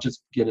like, no,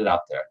 just get it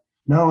out there.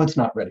 No, it's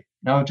not ready.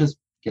 No, just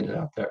get it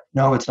out there.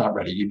 No, it's not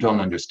ready. You don't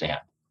understand.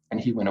 And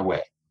he went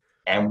away.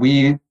 And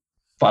we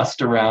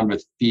fussed around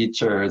with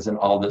features and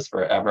all this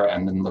forever.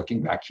 And then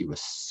looking back, he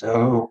was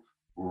so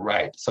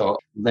right. So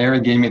Larry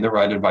gave me the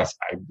right advice.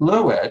 I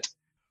blew it.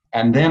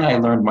 And then I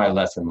learned my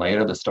lesson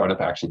later. The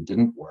startup actually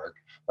didn't work.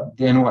 But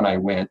then when I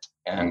went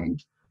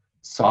and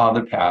saw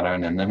the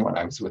pattern, and then when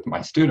I was with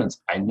my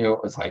students, I knew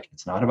it was like,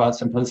 it's not about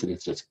simplicity.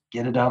 It's just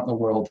get it out in the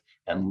world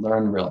and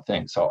learn real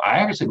things. So I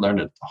actually learned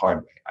it the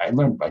hard way. I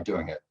learned by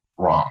doing it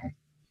wrong,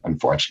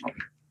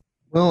 unfortunately.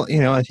 Well,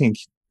 I think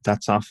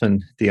that's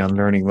often the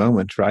unlearning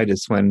moment, right?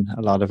 Is when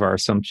a lot of our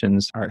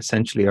assumptions are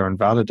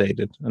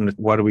invalidated. And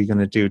what are we going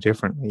to do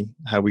differently?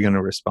 How are we going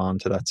to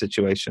respond to that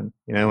situation?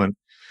 And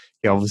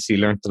you obviously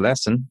learned the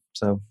lesson.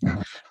 So,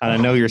 and I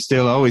know you're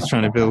still always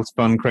trying to build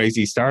fun,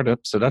 crazy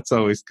startups. So that's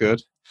always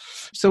good.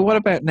 So what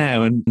about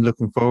now and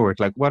looking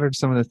forward? Like, what are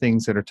some of the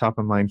things that are top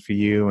of mind for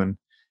you, and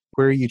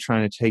where are you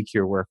trying to take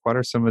your work? What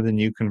are some of the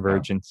new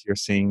convergence you're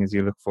seeing as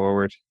you look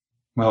forward?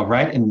 Well,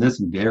 right in this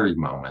very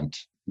moment,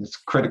 it's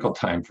critical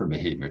time for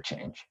behavior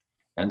change.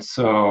 And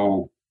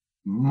so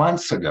 8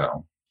 months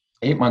ago,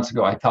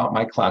 I thought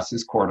my class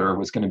this quarter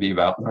was going to be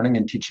about learning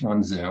and teaching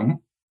on Zoom.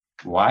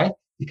 Why?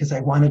 Because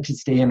I wanted to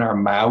stay in our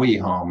Maui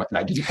home and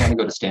I didn't want to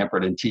go to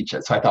Stanford and teach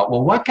it. So I thought,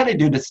 well, what can I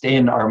do to stay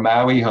in our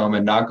Maui home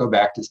and not go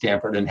back to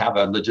Stanford and have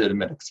a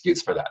legitimate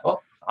excuse for that?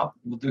 Well,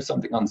 we'll do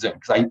something on Zoom,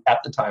 because I,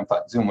 at the time,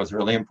 thought Zoom was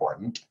really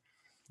important.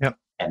 Yep.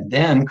 And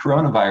then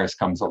coronavirus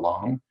comes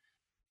along,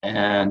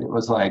 and it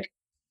was like,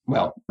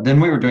 well,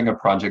 then we were doing a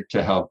project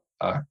to help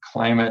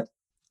climate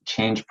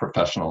change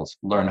professionals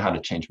learn how to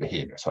change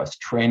behavior. So I was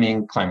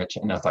training climate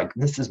change, and I was like,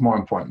 this is more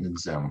important than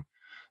Zoom.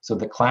 So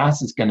the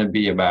class is going to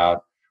be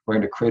about, we're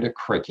going to create a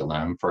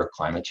curriculum for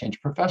climate change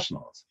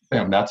professionals.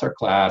 Boom, that's our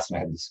class. And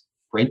I had this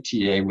great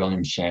TA,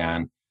 William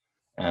Shan.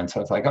 And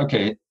so it's like,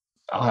 okay,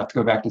 I'll have to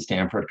go back to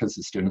Stanford because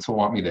the students will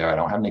want me there. I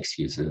don't have any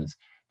excuses.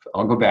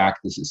 I'll go back.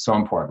 This is so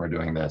important. We're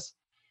doing this.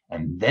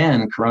 And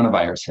then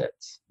coronavirus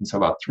hits. And so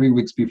about 3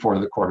 weeks before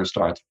the quarter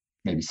starts,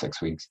 maybe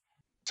 6 weeks,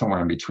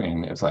 somewhere in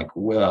between, it was like,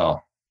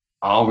 well,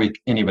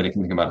 anybody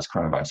can think about is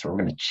coronavirus. So we're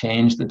going to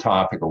change the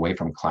topic away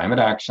from climate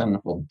action.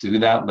 We'll do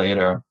that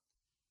later.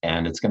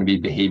 And it's going to be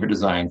behavior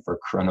design for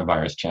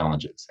coronavirus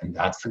challenges. And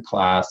that's the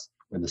class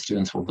where the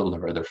students will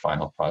deliver their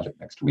final project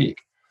next week.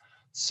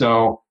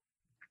 So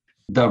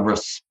the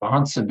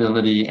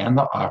responsibility and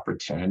the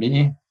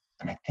opportunity,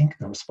 and I think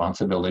the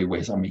responsibility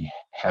weighs on me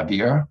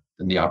heavier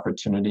than the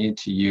opportunity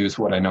to use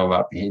what I know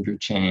about behavior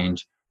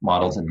change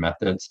models and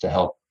methods to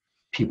help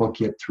people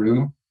get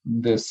through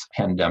this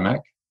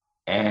pandemic.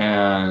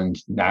 And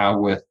now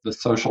with the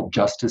social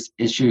justice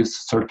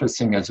issues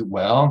surfacing as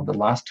well, the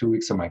last 2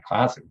 weeks of my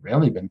class have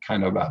really been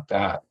kind of about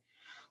that.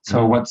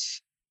 So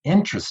what's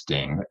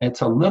interesting,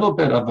 it's a little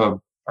bit of a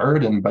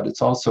burden, but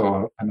it's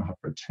also an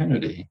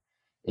opportunity,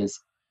 is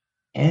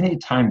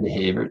anytime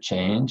behavior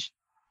change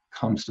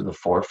comes to the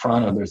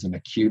forefront or there's an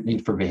acute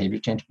need for behavior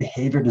change,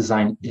 behavior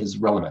design is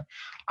relevant.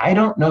 I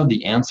don't know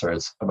the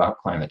answers about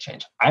climate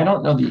change. I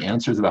don't know the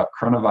answers about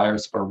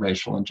coronavirus or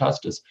racial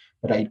injustice,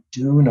 but I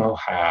do know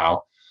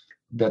how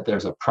that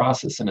there's a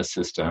process and a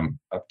system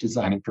of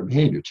designing for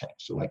behavior change.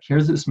 So like,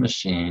 here's this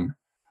machine,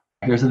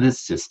 here's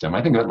this system.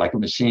 I think of it like a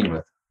machine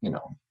with,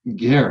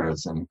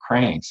 gears and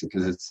cranks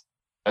because it's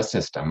a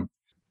system,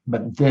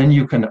 but then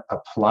you can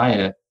apply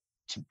it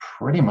to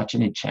pretty much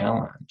any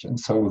challenge. And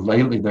so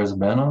lately there's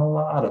been a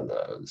lot of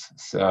those.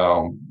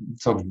 So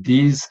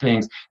these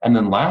things, and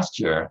then last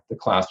year the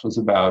class was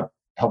about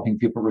helping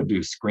people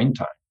reduce screen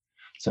time.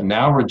 So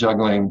now we're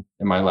juggling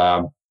in my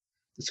lab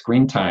the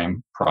screen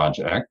time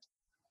project,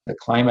 the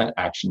climate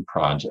action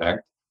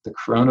project, the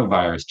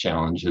coronavirus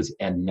challenges,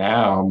 and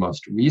now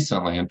most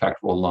recently, in fact,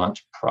 we'll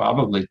launch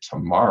probably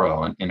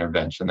tomorrow an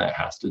intervention that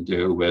has to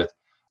do with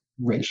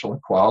racial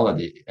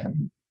equality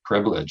and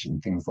privilege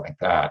and things like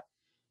that.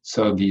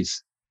 So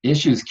these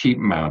issues keep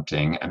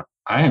mounting, and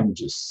I am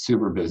just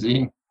super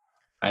busy.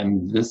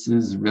 And this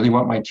is really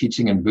what my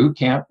teaching in boot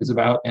camp is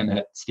about. And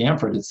at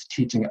Stanford, it's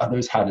teaching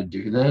others how to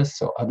do this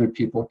so other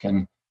people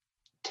can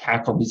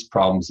tackle these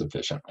problems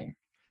efficiently.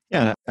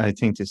 Yeah, I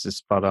think this is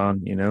spot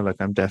on. Like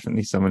I'm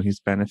definitely someone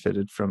who's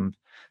benefited from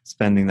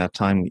spending that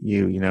time with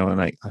you,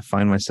 and I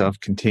find myself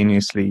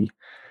continuously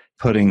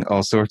putting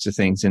all sorts of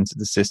things into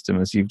the system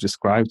as you've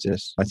described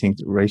it. I think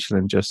racial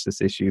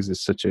injustice issues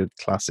is such a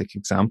classic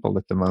example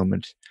at the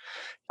moment.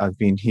 I've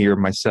been here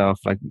myself,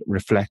 like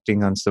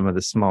reflecting on some of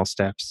the small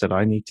steps that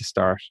I need to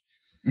start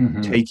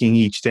taking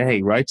each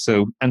day, right?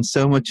 So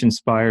much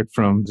inspired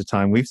from the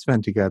time we've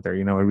spent together.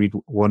 I read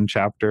one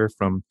chapter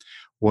from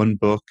one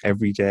book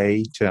every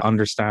day to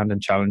understand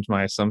and challenge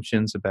my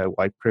assumptions about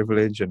white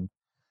privilege, and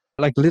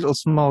like little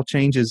small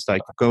changes,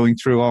 like going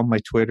through all my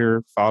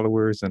Twitter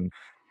followers and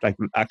like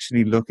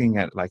actually looking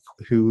at like,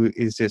 who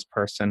is this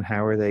person?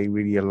 How are they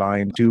really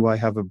aligned? Do I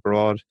have a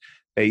broad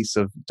base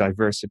of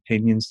diverse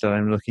opinions that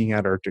I'm looking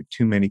at, or do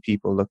too many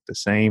people look the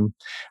same?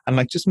 And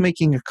like just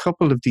making a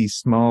couple of these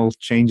small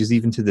changes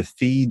even to the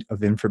feed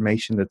of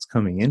information that's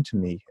coming into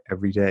me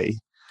every day.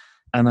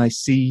 And I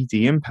see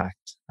the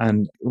impact.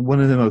 And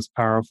one of the most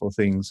powerful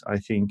things I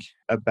think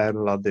about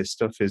a lot of this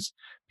stuff is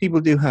people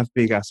do have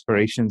big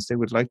aspirations. They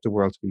would like the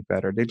world to be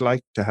better. They'd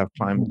like to have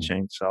climate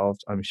change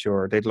solved, I'm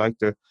sure. They'd like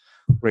the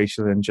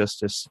racial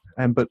injustice.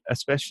 But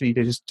especially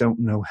they just don't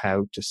know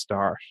how to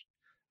start.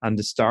 And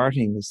the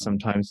starting is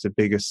sometimes the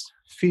biggest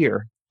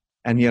fear.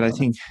 And yet I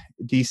think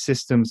these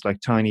systems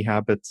like Tiny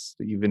Habits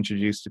that you've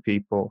introduced to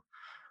people,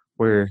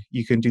 where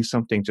you can do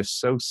something just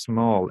so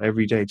small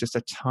every day, just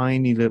a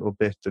tiny little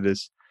bit that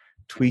is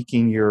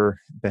tweaking your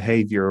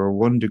behavior, or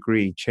 1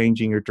 degree,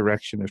 changing your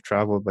direction of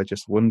travel by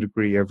just 1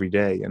 degree every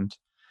day. And,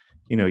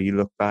 you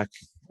look back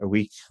a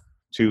week,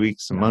 2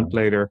 weeks, a month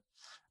later,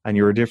 and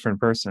you're a different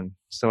person.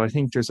 So I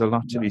think there's a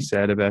lot to be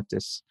said about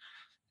this.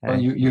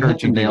 Well, you hit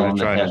the nail on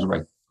the head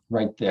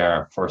right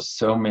there for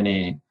so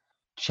many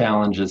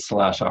challenges /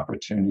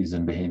 opportunities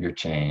in behavior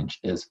change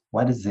is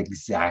what is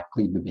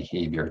exactly the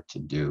behavior to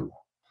do?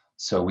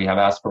 So we have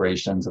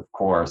aspirations, of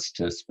course,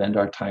 to spend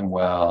our time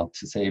well,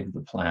 to save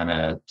the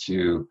planet,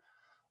 to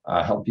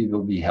help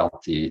people be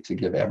healthy, to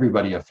give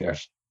everybody a fair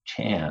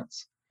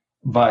chance.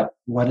 But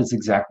what is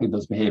exactly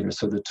those behaviors?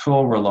 So the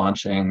tool we're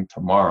launching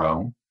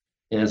tomorrow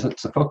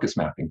it's a focus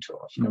mapping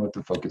tool. If you know what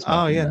the focus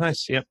mapping is.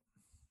 Nice. Yep.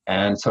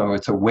 And so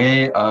it's a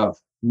way of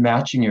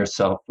matching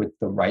yourself with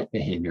the right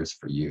behaviors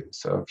for you.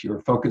 So if you're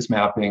focus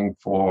mapping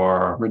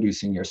for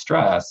reducing your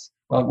stress,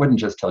 well, it wouldn't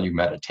just tell you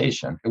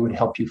meditation. It would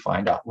help you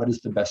find out what is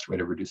the best way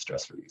to reduce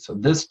stress for you. So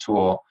this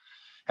tool,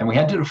 and we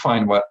had to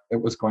define what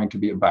it was going to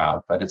be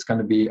about, but it's going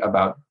to be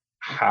about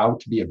how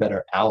to be a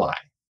better ally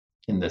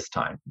in this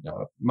time.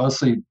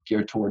 Mostly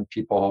geared toward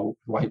people,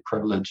 white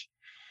privilege.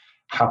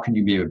 How can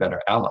you be a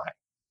better ally?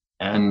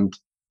 And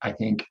I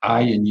think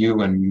I and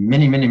you and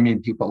many, many, many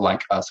people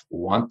like us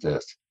want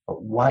this,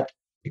 but what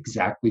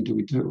exactly do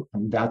we do?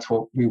 And that's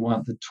what we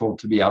want the tool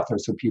to be out there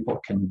so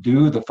people can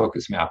do the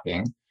focus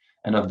mapping.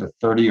 And of the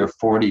 30 or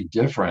 40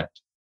 different,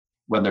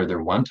 whether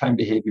they're one-time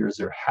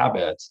behaviors or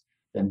habits,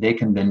 then they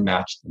can then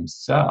match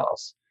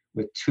themselves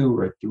with 2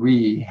 or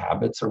 3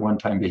 habits or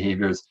one-time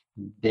behaviors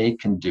they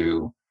can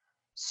do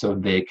so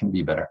they can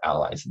be better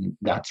allies. And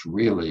that's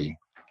really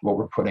what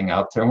we're putting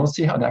out there, and we'll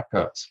see how that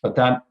goes. But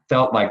that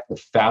felt like the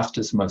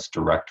fastest, most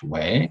direct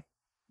way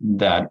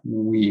that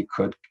we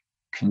could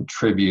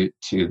contribute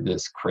to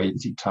this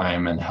crazy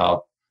time and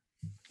help.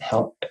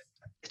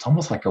 It's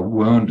almost like a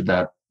wound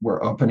that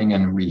we're opening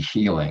and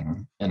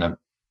rehealing in a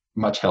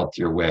much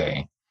healthier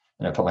way.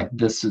 And I felt like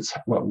this is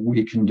what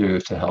we can do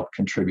to help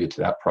contribute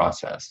to that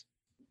process.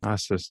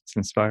 That's just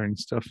inspiring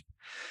stuff.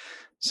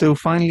 So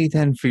finally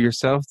then, for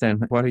yourself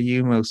then, what are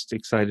you most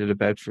excited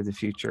about for the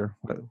future?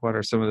 What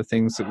are some of the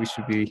things that we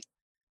should be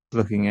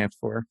looking out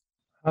for?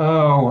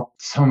 Oh,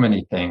 so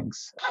many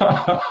things.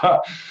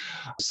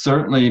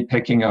 Certainly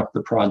picking up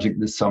the project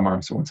this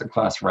summer, so once the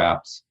class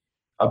wraps,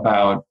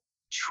 about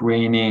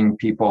training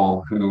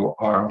people who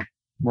are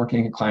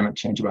working in climate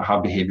change about how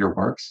behavior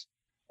works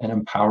and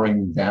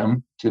empowering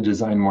them to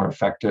design more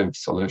effective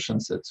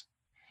solutions.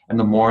 And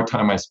the more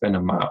time I spend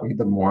in Maui,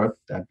 the more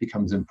that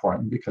becomes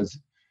important because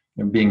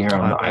being here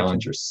on I the imagine.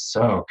 island, you're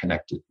so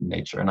connected to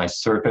nature. And I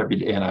surf every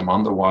day and I'm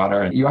on the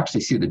water and you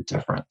actually see the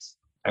difference.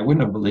 I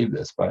wouldn't have believed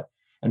this,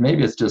 and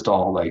maybe it's just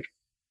all like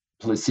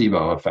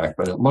placebo effect,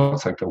 but it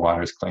looks like the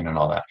water is clean and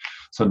all that.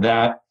 So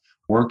that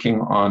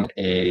working on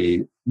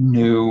a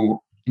new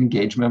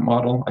engagement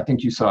model, I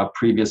think you saw a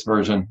previous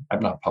version.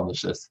 I've not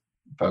published this,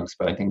 folks,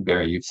 but I think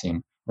Barry, you've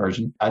seen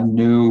version, a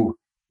new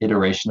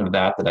iteration of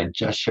that I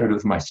just shared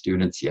with my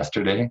students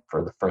yesterday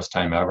for the first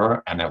time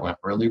ever, and it went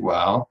really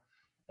well.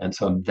 And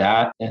so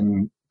that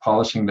and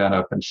polishing that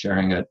up and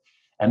sharing it.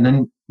 And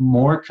then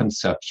more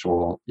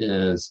conceptual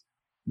is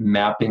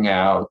mapping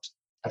out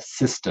a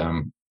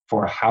system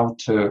for how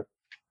to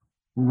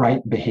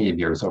write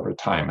behaviors over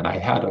time. And I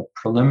had a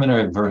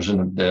preliminary version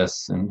of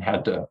this and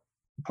had to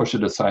push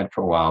it aside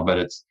for a while,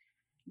 but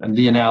and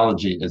the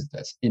analogy is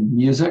this. In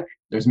music,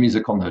 there's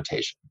musical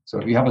notation. So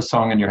if you have a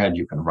song in your head,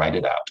 you can write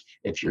it out.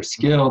 If you're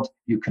skilled,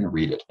 you can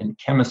read it. In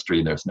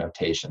chemistry, there's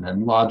notation.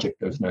 In logic,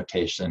 there's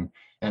notation.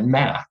 And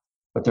math,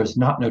 but there's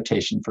not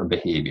notation for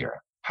behavior,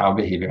 how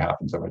behavior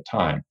happens over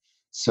time.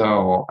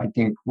 So I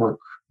think work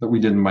that we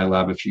did in my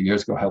lab a few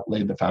years ago helped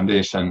lay the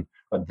foundation.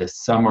 But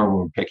this summer,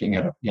 we're picking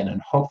it up again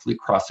and hopefully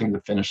crossing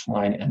the finish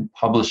line and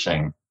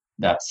publishing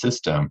that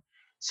system.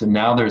 So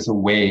now there's a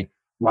way,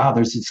 wow,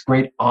 there's this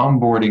great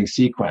onboarding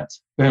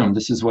sequence. Boom,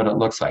 this is what it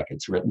looks like.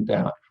 It's written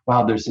down.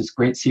 Wow, there's this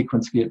great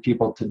sequence to get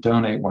people to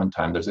donate one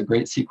time. There's a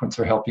great sequence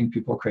for helping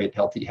people create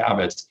healthy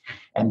habits.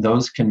 And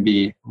those can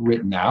be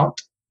written out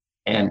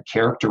and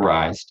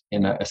characterized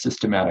in a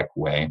systematic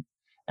way.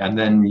 And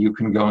then you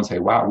can go and say,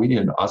 wow, we need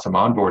an awesome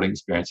onboarding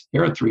experience.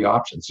 Here are 3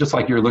 options, just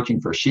like you're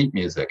looking for sheet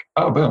music.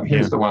 Oh, boom,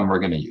 here's the one we're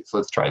going to use.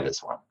 Let's try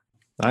this one.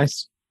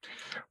 Nice.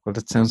 Well,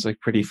 that sounds like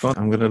pretty fun.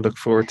 I'm going to look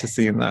forward to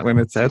seeing that when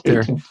it's out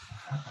there.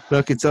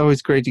 Look, it's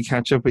always great to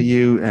catch up with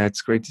you.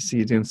 It's great to see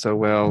you doing so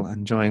well,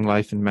 enjoying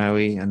life in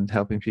Maui and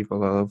helping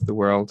people all over the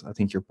world. I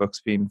think your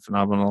book's been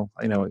phenomenal.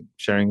 I know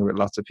sharing it with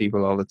lots of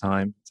people all the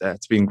time.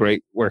 It's been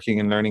great working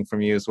and learning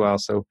from you as well.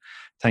 So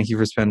thank you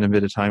for spending a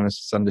bit of time with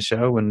us on the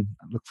show, and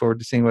I look forward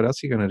to seeing what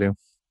else you're going to do.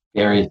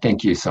 Gary,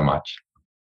 thank you so much.